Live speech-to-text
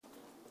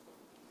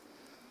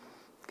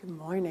Good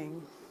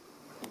morning.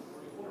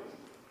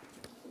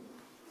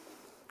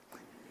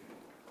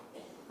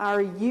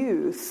 Our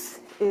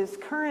youth is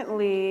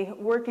currently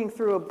working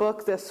through a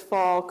book this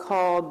fall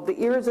called The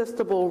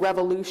Irresistible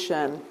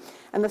Revolution.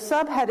 And the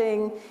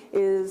subheading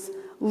is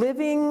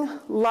Living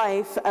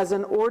Life as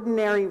an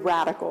Ordinary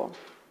Radical.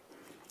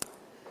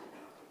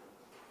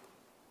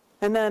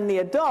 And then the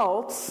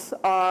adults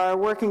are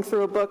working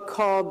through a book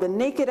called The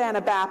Naked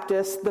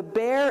Anabaptist, The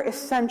Bare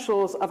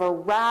Essentials of a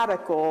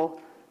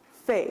Radical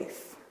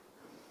Faith.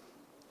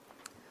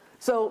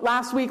 So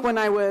last week when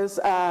I was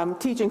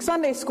teaching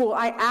Sunday school,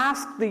 I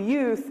asked the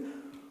youth,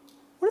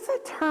 what does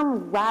that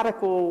term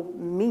radical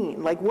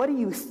mean? Like, what do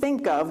you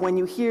think of when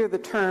you hear the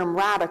term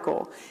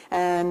radical?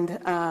 And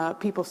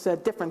people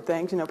said different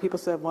things. People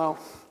said, well,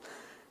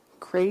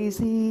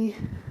 crazy,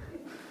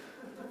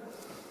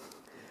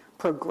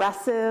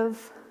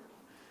 progressive,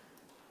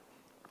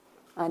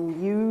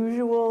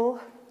 unusual,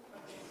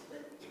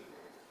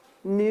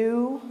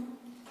 new.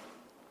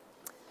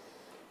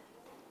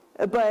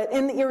 But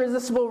in The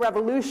Irresistible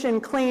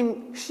Revolution,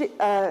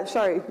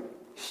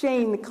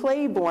 Shane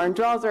Claiborne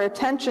draws our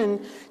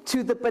attention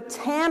to the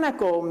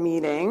botanical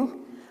meaning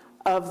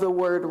of the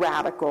word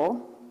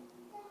radical,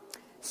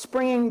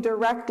 springing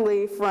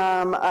directly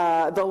from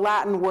the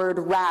Latin word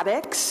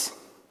radix.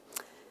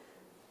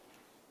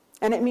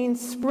 And it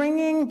means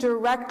springing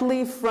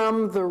directly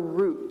from the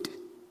root,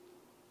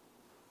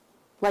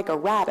 like a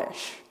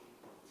radish.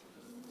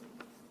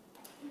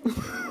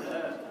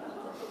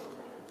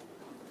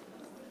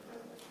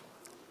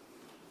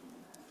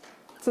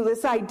 So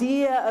this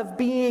idea of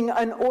being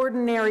an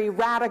ordinary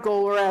radical,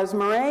 or as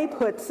Murray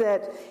puts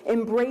it,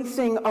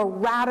 embracing a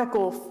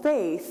radical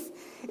faith,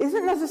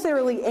 isn't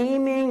necessarily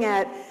aiming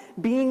at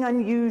being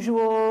unusual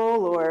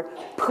or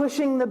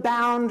pushing the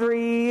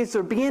boundaries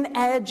or being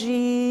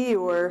edgy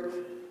or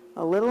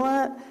a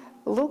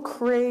little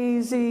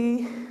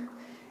crazy.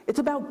 It's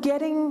about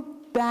getting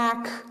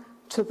back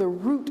to the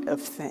root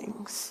of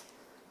things.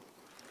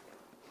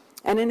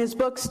 And in his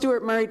book,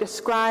 Stuart Murray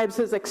describes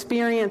his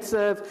experience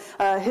of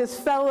his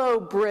fellow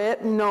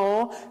Brit,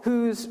 Noel,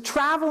 who's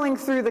traveling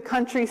through the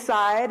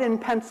countryside in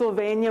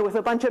Pennsylvania with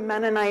a bunch of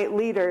Mennonite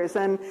leaders.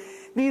 And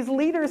these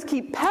leaders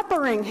keep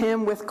peppering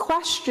him with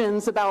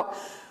questions about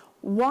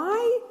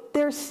why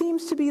there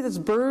seems to be this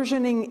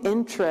burgeoning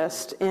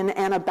interest in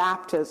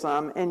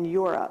Anabaptism in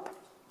Europe.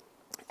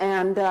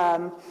 And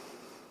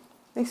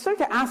they start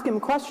to ask him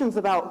questions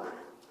about,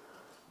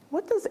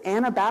 what does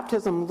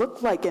Anabaptism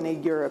look like in a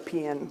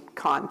European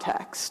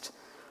context?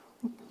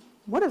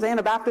 What does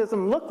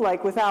Anabaptism look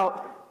like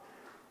without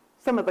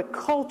some of the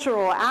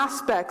cultural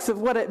aspects of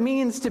what it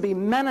means to be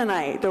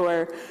Mennonite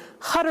or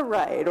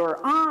Hutterite or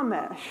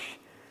Amish?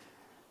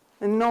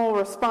 And Noel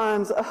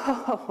responds,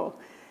 oh,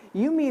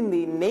 you mean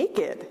the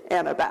naked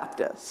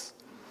Anabaptist.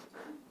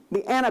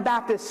 The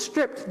Anabaptist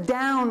stripped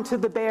down to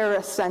the bare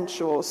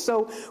essentials.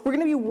 So we're going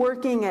to be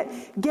working at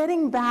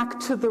getting back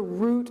to the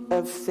root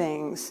of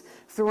things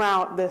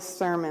throughout this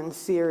sermon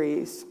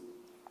series.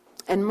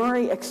 And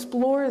Murray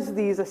explores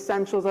these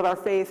essentials of our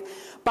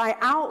faith by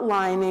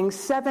outlining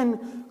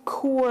 7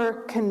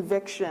 core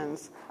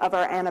convictions of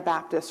our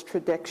Anabaptist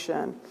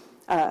tradition.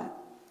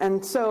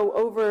 And so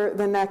over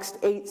the next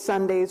 8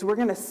 Sundays, we're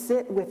going to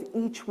sit with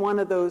each one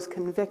of those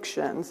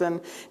convictions. And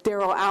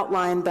Daryl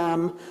outlined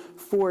them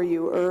for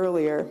you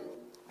earlier.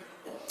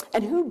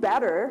 And who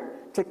better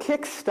to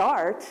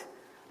kickstart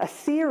a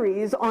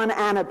series on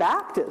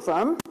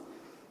Anabaptism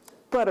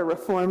but a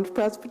Reformed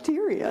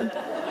Presbyterian?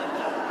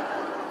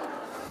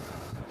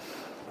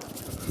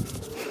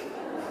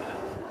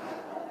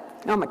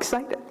 I'm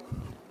excited.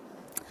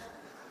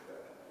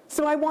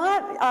 So I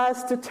want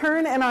us to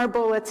turn in our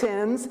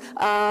bulletins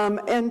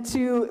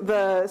into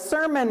the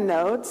sermon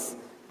notes.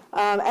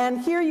 And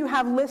here you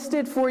have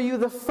listed for you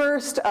the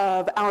first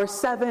of our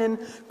 7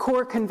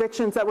 core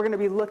convictions that we're going to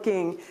be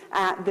looking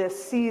at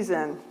this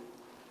season.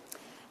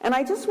 And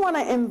I just want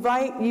to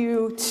invite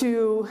you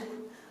to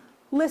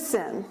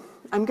listen.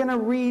 I'm going to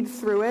read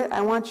through it.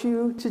 I want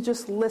you to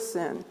just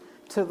listen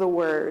to the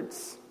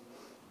words.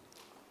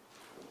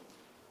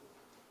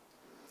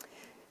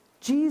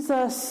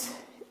 Jesus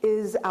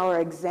is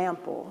our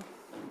example,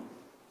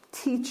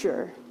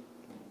 teacher,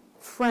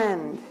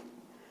 friend,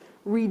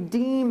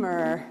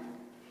 Redeemer,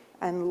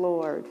 and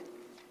Lord.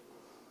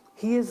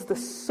 He is the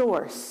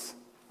source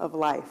of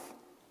life,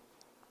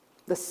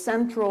 the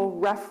central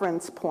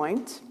reference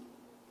point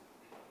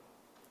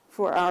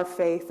for our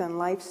faith and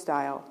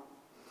lifestyle,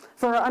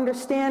 for our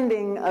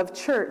understanding of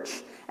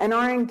church and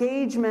our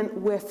engagement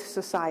with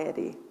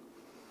society.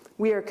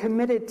 We are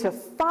committed to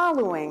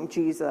following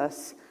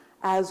Jesus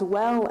as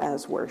well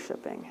as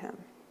worshiping him.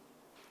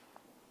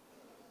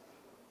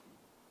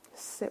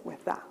 Sit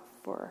with that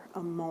for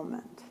a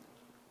moment.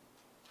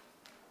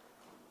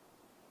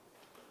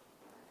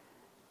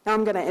 Now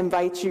I'm going to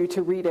invite you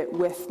to read it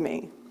with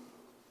me.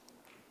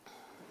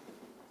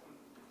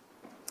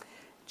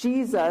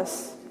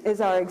 Jesus is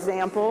our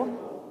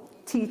example,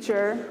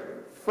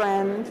 teacher,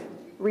 friend,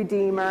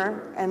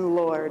 Redeemer, and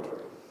Lord.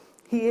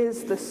 He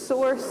is the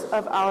source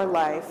of our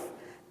life,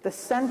 the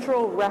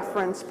central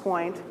reference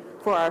point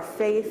for our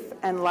faith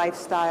and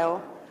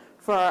lifestyle,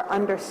 for our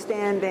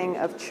understanding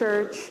of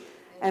church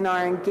and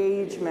our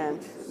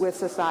engagement with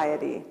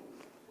society.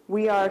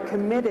 We are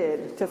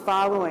committed to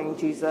following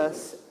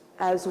Jesus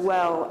as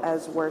well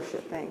as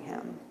worshiping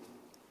him.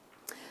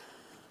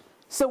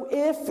 So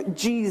if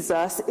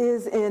Jesus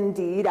is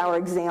indeed our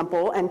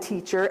example and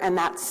teacher and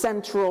that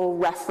central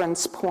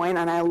reference point,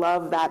 and I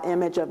love that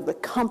image of the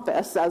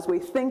compass as we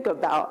think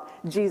about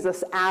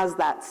Jesus as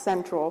that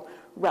central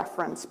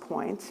reference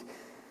point,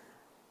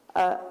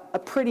 a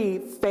pretty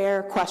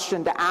fair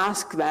question to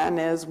ask then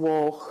is,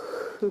 well,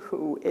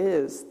 who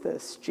is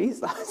this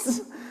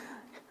Jesus?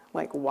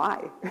 Like,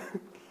 why?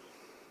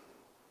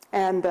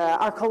 And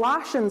our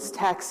Colossians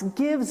text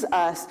gives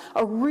us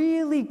a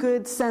really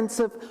good sense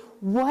of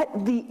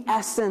what the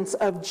essence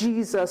of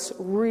Jesus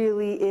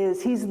really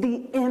is. He's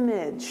the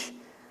image,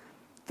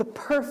 the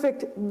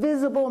perfect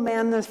visible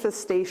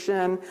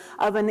manifestation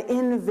of an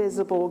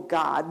invisible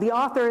God. The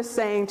author is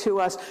saying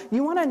to us,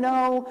 you want to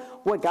know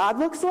what God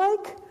looks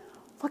like?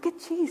 Look at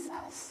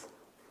Jesus.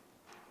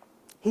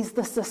 He's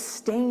the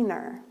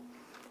sustainer.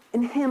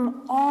 In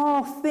him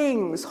all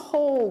things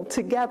hold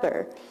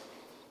together.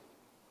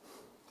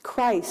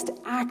 Christ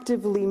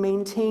actively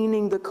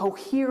maintaining the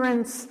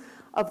coherence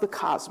of the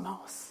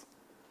cosmos.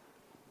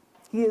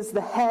 He is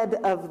the head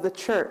of the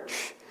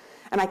church.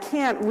 And I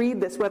can't read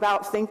this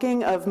without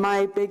thinking of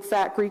My Big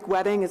Fat Greek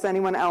Wedding. Is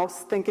anyone else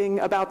thinking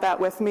about that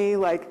with me?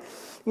 Like,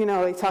 you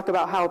know, they talk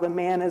about how the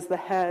man is the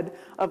head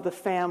of the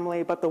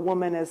family, but the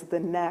woman is the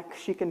neck.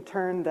 She can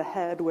turn the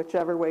head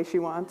whichever way she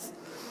wants.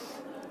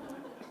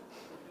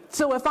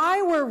 So if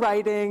I were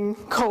writing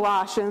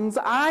Colossians,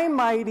 I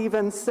might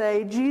even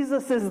say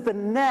Jesus is the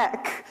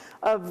neck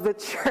of the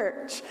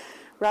church,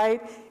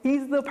 right?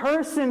 He's the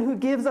person who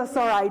gives us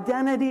our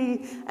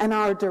identity and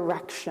our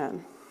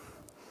direction.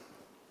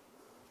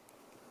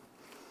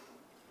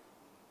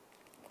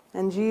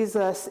 And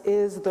Jesus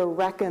is the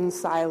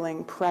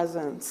reconciling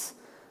presence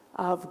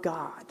of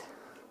God.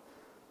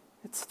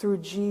 It's through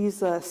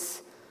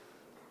Jesus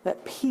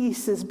that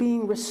peace is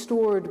being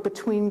restored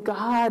between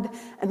God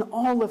and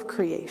all of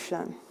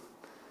creation.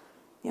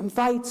 He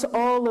invites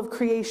all of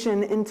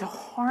creation into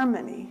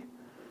harmony,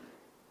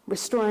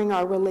 restoring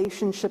our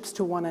relationships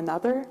to one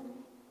another,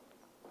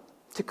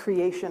 to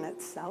creation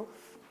itself,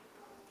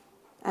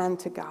 and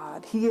to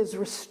God. He is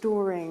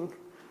restoring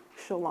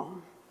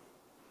shalom.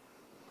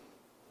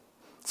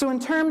 So in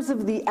terms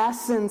of the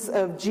essence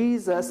of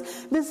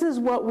Jesus, this is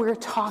what we're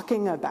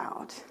talking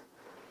about.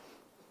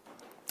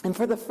 And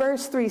for the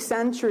first 3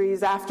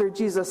 centuries after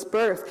Jesus'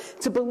 birth,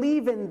 to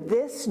believe in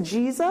this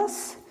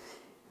Jesus,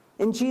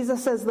 in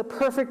Jesus as the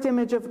perfect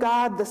image of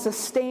God, the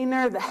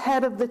sustainer, the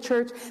head of the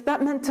church,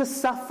 that meant to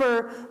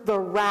suffer the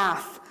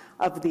wrath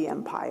of the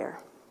empire.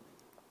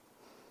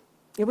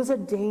 It was a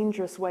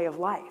dangerous way of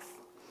life.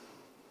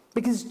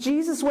 Because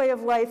Jesus' way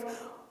of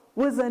life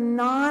was a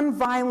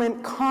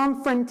nonviolent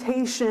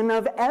confrontation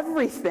of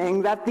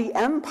everything that the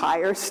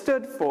empire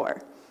stood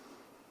for.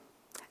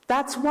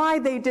 That's why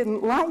they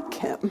didn't like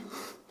him,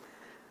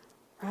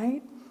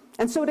 right?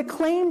 And so to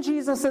claim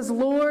Jesus as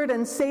Lord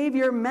and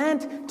Savior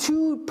meant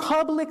to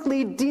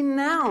publicly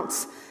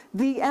denounce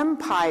the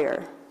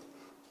empire.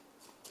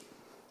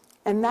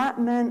 And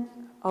that meant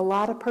a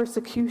lot of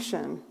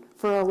persecution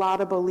for a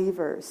lot of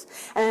believers.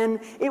 And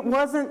it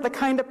wasn't the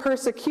kind of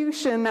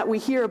persecution that we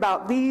hear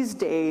about these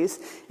days.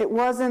 It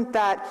wasn't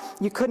that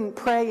you couldn't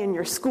pray in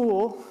your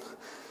school.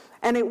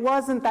 And it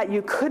wasn't that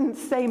you couldn't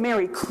say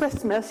Merry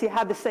Christmas, you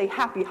had to say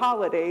Happy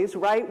Holidays,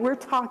 right? We're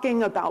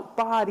talking about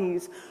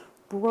bodies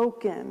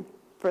broken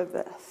for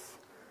this,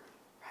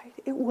 right?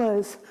 It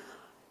was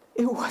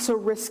a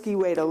risky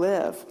way to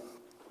live.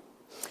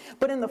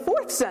 But in the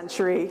 4th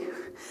century,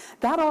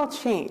 that all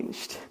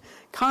changed.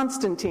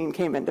 Constantine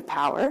came into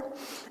power,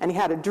 and he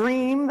had a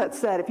dream that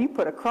said, if you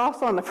put a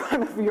cross on the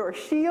front of your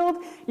shield,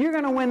 you're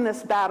going to win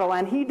this battle,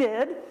 and he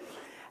did.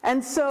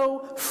 And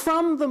so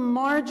from the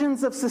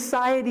margins of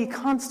society,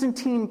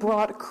 Constantine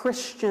brought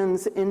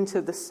Christians into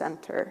the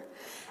center.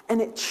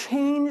 And it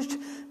changed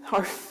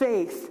our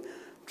faith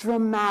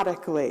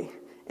dramatically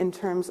in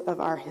terms of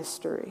our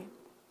history.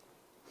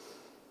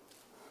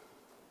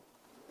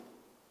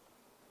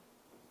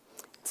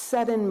 It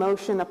set in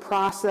motion a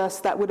process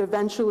that would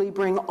eventually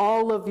bring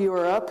all of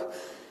Europe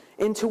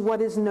into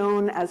what is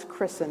known as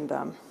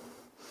Christendom.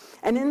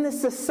 And in this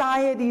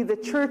society, the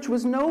church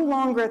was no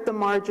longer at the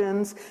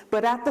margins,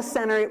 but at the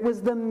center. It was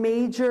the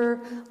major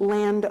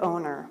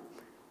landowner,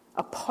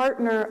 a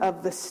partner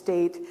of the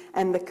state,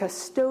 and the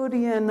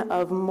custodian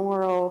of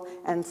moral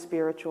and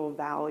spiritual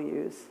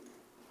values.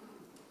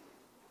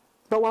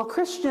 But while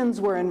Christians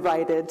were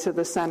invited to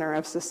the center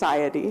of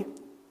society,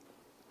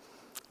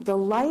 the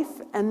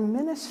life and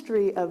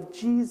ministry of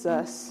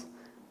Jesus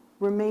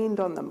remained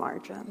on the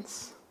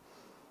margins.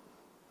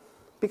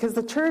 Because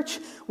the church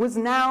was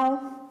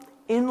now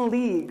in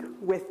league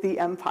with the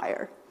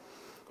empire,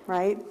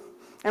 right?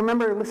 I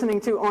remember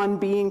listening to On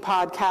Being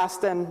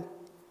podcast, and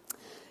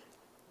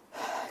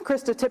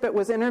Krista Tippett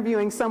was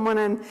interviewing someone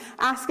and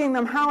asking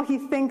them how he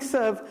thinks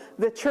of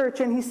the church,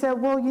 and he said,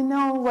 well,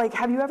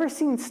 have you ever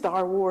seen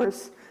Star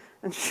Wars?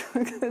 And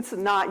it's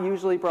not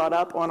usually brought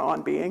up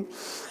on Being.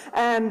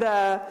 And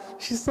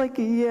she's like,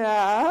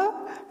 yeah.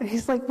 And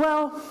he's like,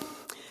 well,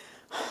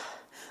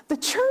 the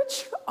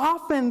church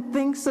often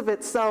thinks of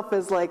itself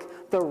as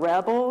like the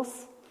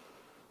rebels,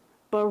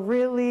 but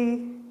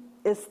really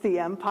it's the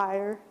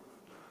empire.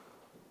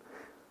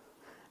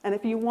 And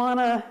if you want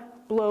to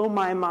blow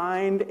my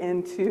mind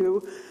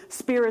into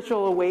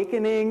spiritual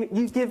awakening,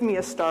 you give me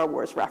a Star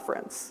Wars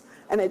reference,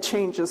 and it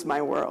changes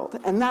my world.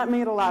 And that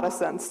made a lot of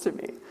sense to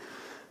me.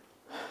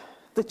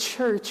 The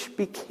church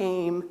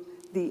became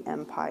the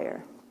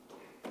empire.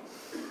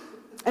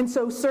 And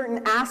so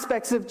certain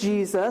aspects of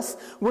Jesus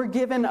were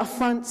given a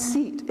front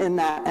seat in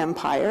that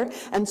empire,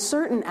 and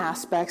certain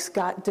aspects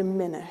got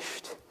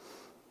diminished.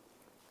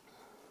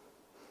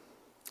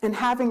 And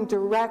having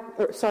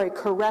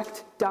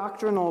correct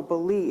doctrinal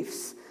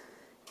beliefs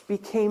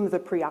became the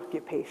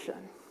preoccupation.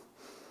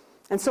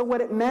 And so what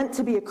it meant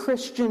to be a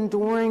Christian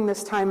during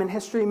this time in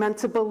history meant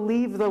to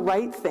believe the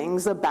right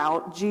things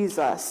about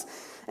Jesus.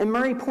 And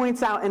Murray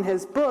points out in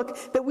his book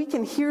that we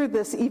can hear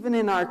this even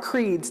in our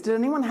creeds. Did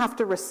anyone have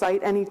to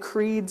recite any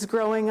creeds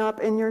growing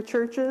up in your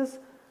churches?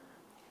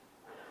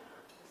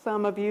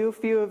 Some of you,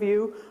 few of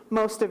you,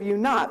 most of you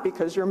not,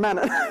 because you're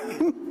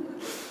Mennonite.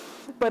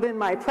 But in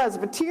my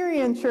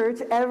Presbyterian church,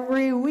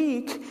 every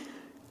week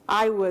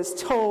I was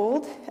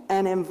told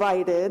and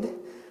invited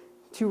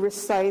to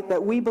recite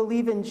that we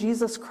believe in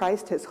Jesus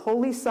Christ, his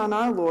holy Son,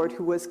 our Lord,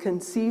 who was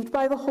conceived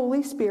by the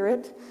Holy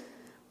Spirit,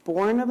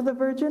 born of the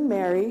Virgin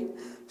Mary,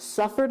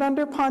 suffered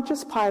under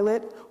Pontius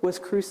Pilate, was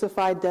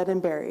crucified, dead,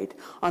 and buried.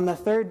 On the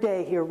third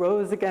day, he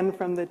arose again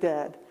from the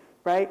dead,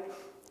 right?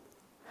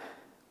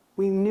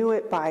 We knew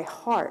it by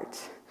heart.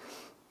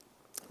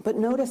 But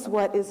notice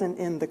what isn't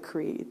in the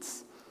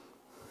creeds.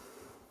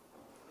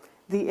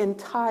 The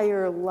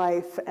entire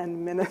life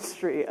and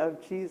ministry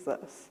of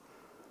Jesus,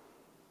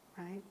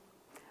 right?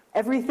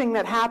 Everything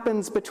that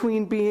happens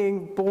between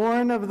being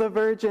born of the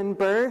virgin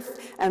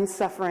birth and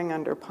suffering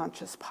under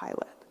Pontius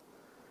Pilate.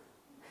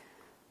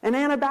 And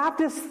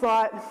Anabaptists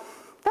thought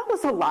that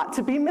was a lot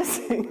to be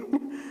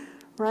missing,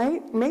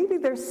 right? Maybe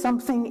there's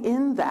something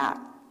in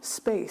that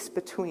space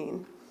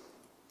between.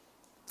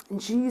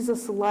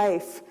 Jesus'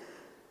 life,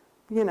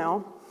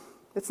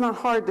 it's not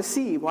hard to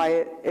see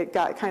why it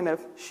got kind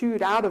of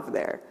shooed out of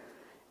there,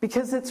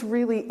 because it's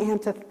really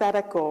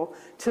antithetical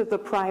to the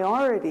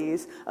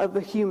priorities of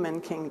the human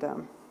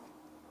kingdom.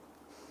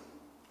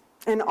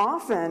 And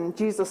often,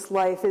 Jesus'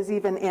 life is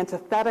even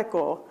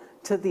antithetical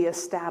to the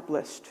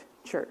established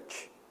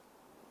church.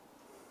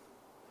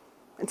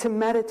 And to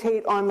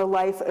meditate on the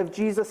life of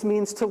Jesus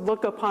means to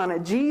look upon a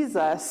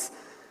Jesus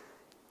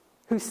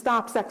who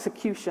stops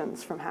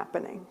executions from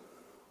happening,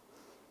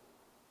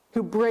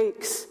 who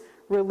breaks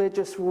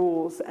religious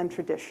rules and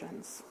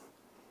traditions,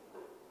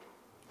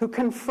 who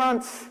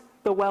confronts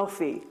the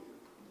wealthy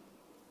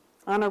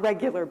on a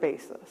regular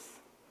basis,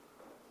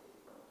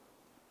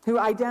 who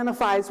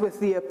identifies with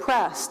the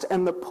oppressed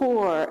and the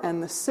poor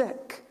and the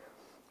sick,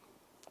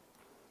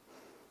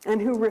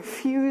 and who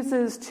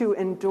refuses to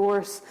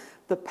endorse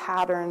the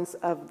patterns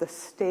of the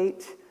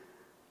state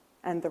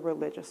and the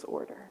religious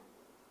order.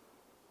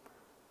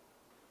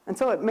 And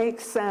so it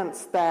makes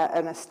sense that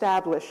an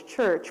established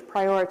church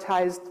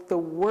prioritized the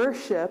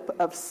worship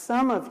of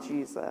some of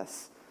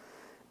Jesus,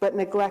 but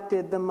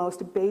neglected the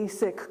most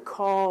basic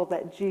call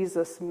that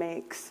Jesus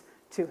makes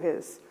to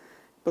his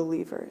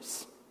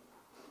believers.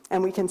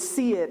 And we can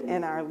see it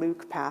in our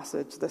Luke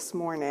passage this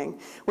morning,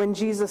 when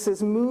Jesus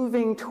is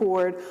moving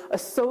toward a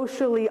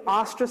socially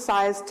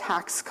ostracized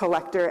tax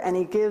collector, and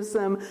he gives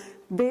them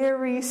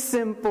very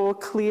simple,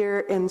 clear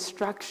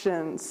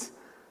instructions.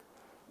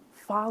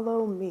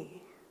 Follow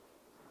me.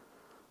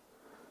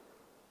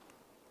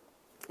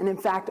 And in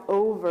fact,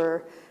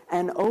 over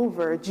and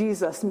over,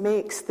 Jesus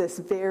makes this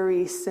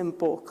very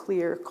simple,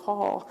 clear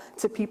call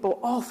to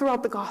people all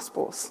throughout the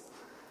Gospels.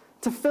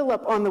 To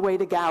Philip on the way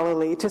to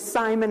Galilee, to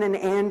Simon and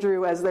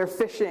Andrew as they're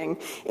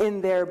fishing in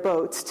their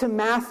boats, to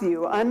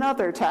Matthew,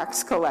 another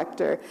tax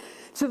collector,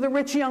 to the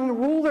rich young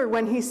ruler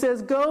when he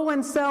says, go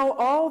and sell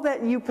all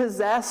that you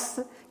possess,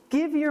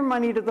 give your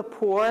money to the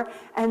poor,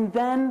 and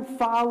then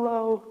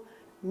follow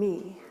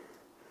me.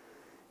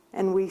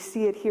 And we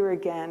see it here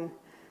again,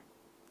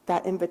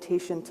 that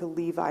invitation to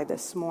Levi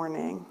this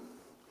morning.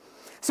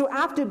 So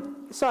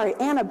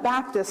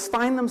Anabaptists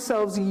find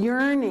themselves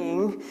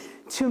yearning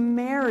to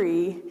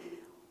marry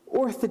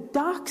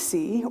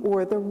orthodoxy,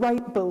 or the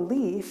right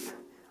belief,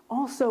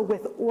 also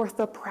with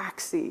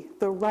orthopraxy,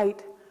 the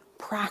right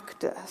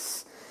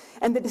practice.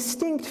 And the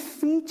distinct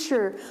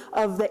feature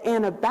of the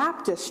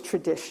Anabaptist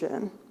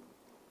tradition,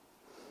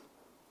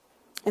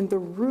 and the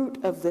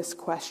root of this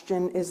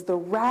question, is the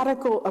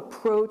radical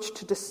approach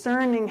to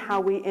discerning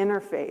how we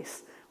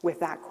interface with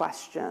that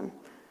question,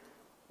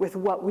 with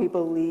what we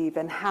believe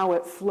and how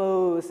it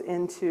flows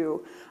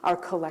into our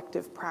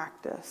collective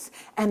practice.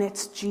 And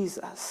it's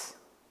Jesus.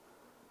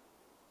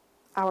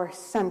 our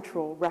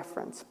central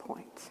reference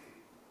point.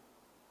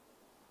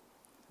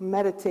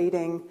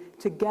 Meditating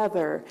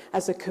together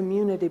as a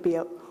community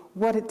about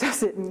what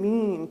does it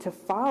mean to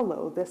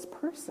follow this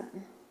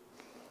person.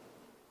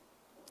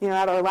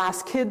 At our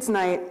last kids'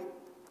 night,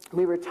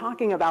 we were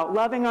talking about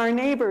loving our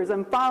neighbors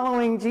and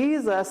following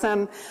Jesus,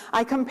 and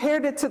I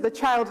compared it to the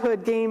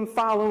childhood game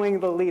Following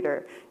the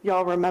Leader.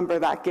 Y'all remember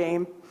that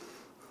game?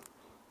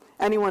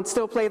 Anyone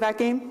still play that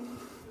game?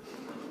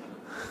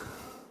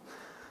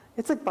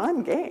 It's a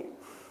fun game.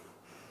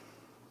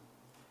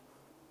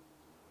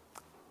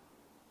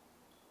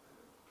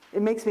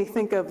 It makes me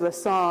think of the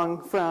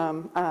song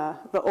from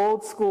the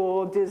old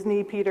school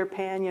Disney Peter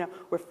Pan,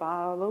 we're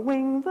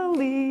following the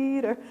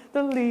leader,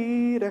 the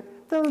leader,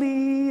 the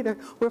leader.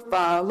 We're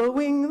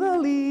following the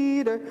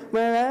leader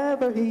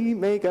wherever he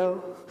may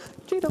go.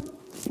 Cheeto,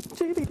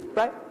 cheeto,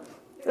 right?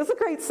 It's a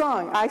great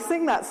song. I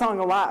sing that song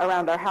a lot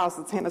around our house.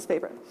 It's Hannah's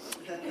favorite.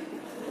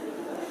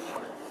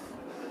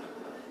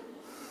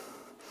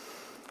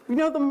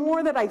 The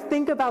more that I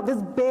think about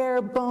this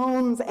bare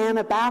bones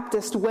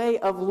Anabaptist way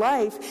of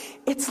life,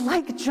 it's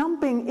like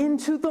jumping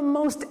into the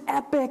most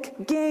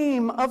epic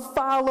game of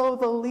follow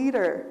the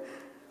leader,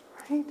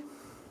 right?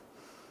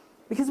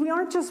 Because we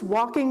aren't just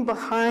walking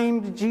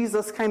behind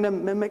Jesus kind of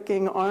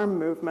mimicking arm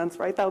movements,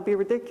 right? That would be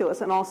ridiculous.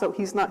 And also,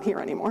 he's not here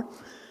anymore.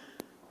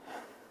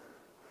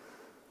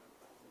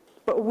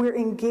 But we're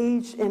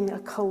engaged in a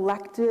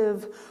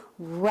collective,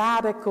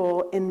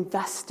 radical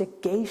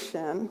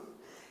investigation,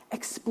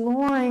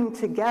 exploring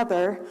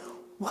together,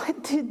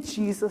 what did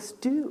Jesus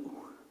do?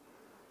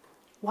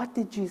 What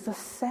did Jesus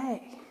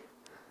say?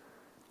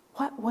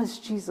 What was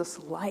Jesus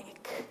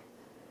like?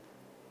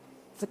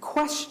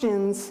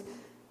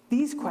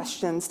 These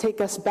questions take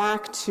us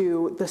back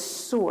to the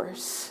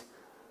source,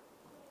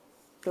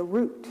 the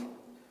root,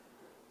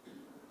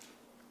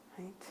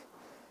 right?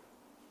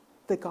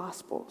 The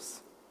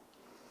Gospels.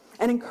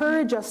 And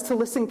encourage us to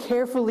listen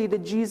carefully to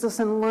Jesus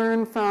and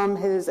learn from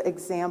his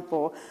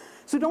example.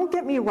 So don't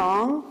get me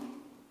wrong,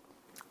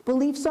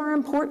 beliefs are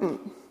important.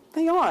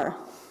 They are.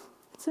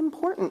 It's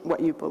important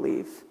what you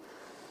believe.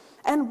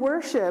 And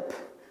worship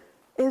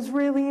is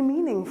really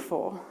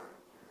meaningful.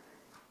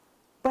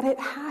 But it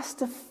has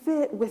to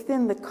fit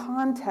within the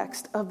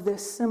context of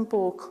this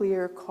simple,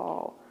 clear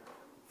call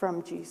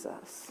from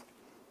Jesus.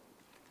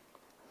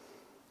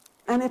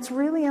 And it's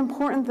really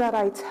important that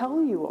I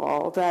tell you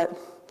all that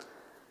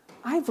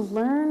I've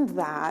learned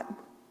that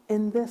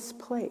in this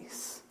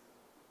place.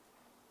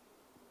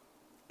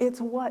 It's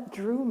what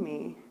drew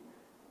me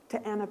to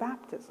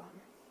Anabaptism.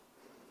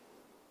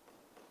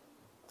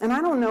 And I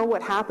don't know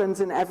what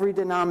happens in every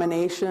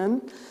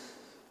denomination,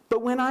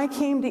 but when I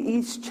came to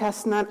East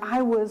Chestnut,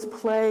 I was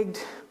plagued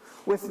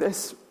with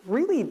this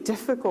really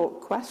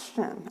difficult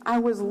question. I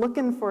was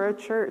looking for a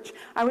church.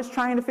 I was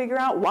trying to figure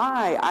out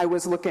why I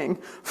was looking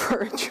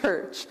for a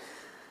church.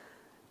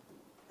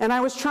 And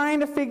I was trying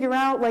to figure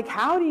out,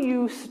 how do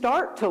you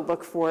start to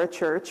look for a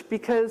church?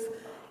 Because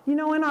in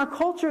our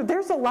culture,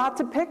 there's a lot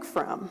to pick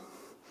from.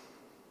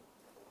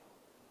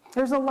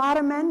 There's a lot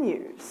of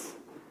menus.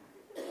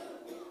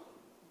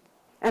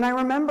 And I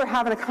remember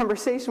having a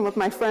conversation with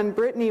my friend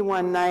Brittany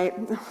one night.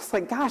 I was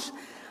like, gosh,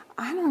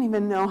 I don't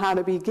even know how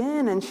to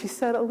begin. And she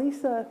said,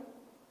 Elisa,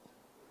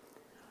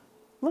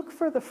 look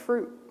for the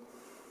fruit.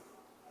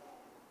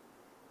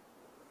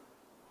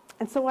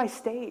 And so I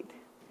stayed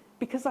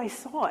because I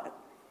saw it.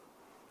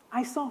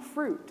 I saw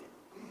fruit.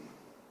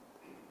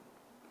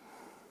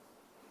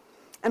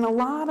 And a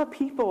lot of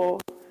people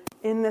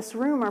in this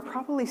room are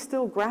probably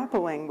still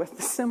grappling with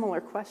a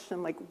similar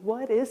question,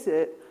 what is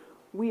it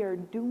we are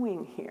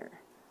doing here?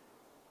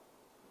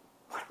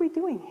 What are we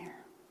doing here?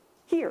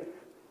 Here,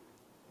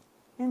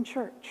 in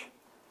church.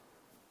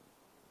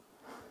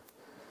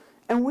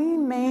 And we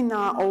may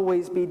not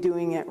always be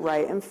doing it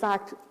right. In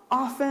fact,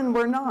 often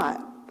we're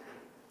not.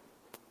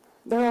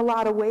 There are a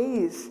lot of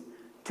ways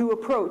to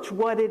approach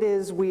what it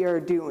is we are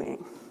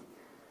doing.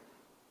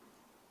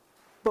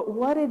 But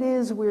what it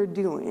is we're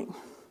doing,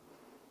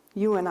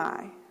 you and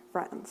I,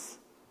 friends,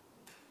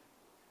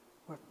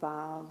 we're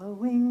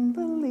following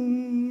the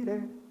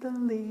leader, the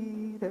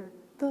leader,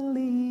 the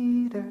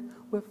leader.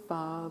 We're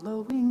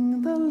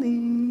following the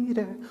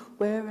leader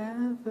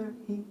wherever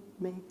he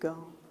may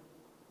go.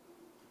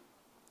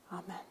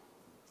 Amen.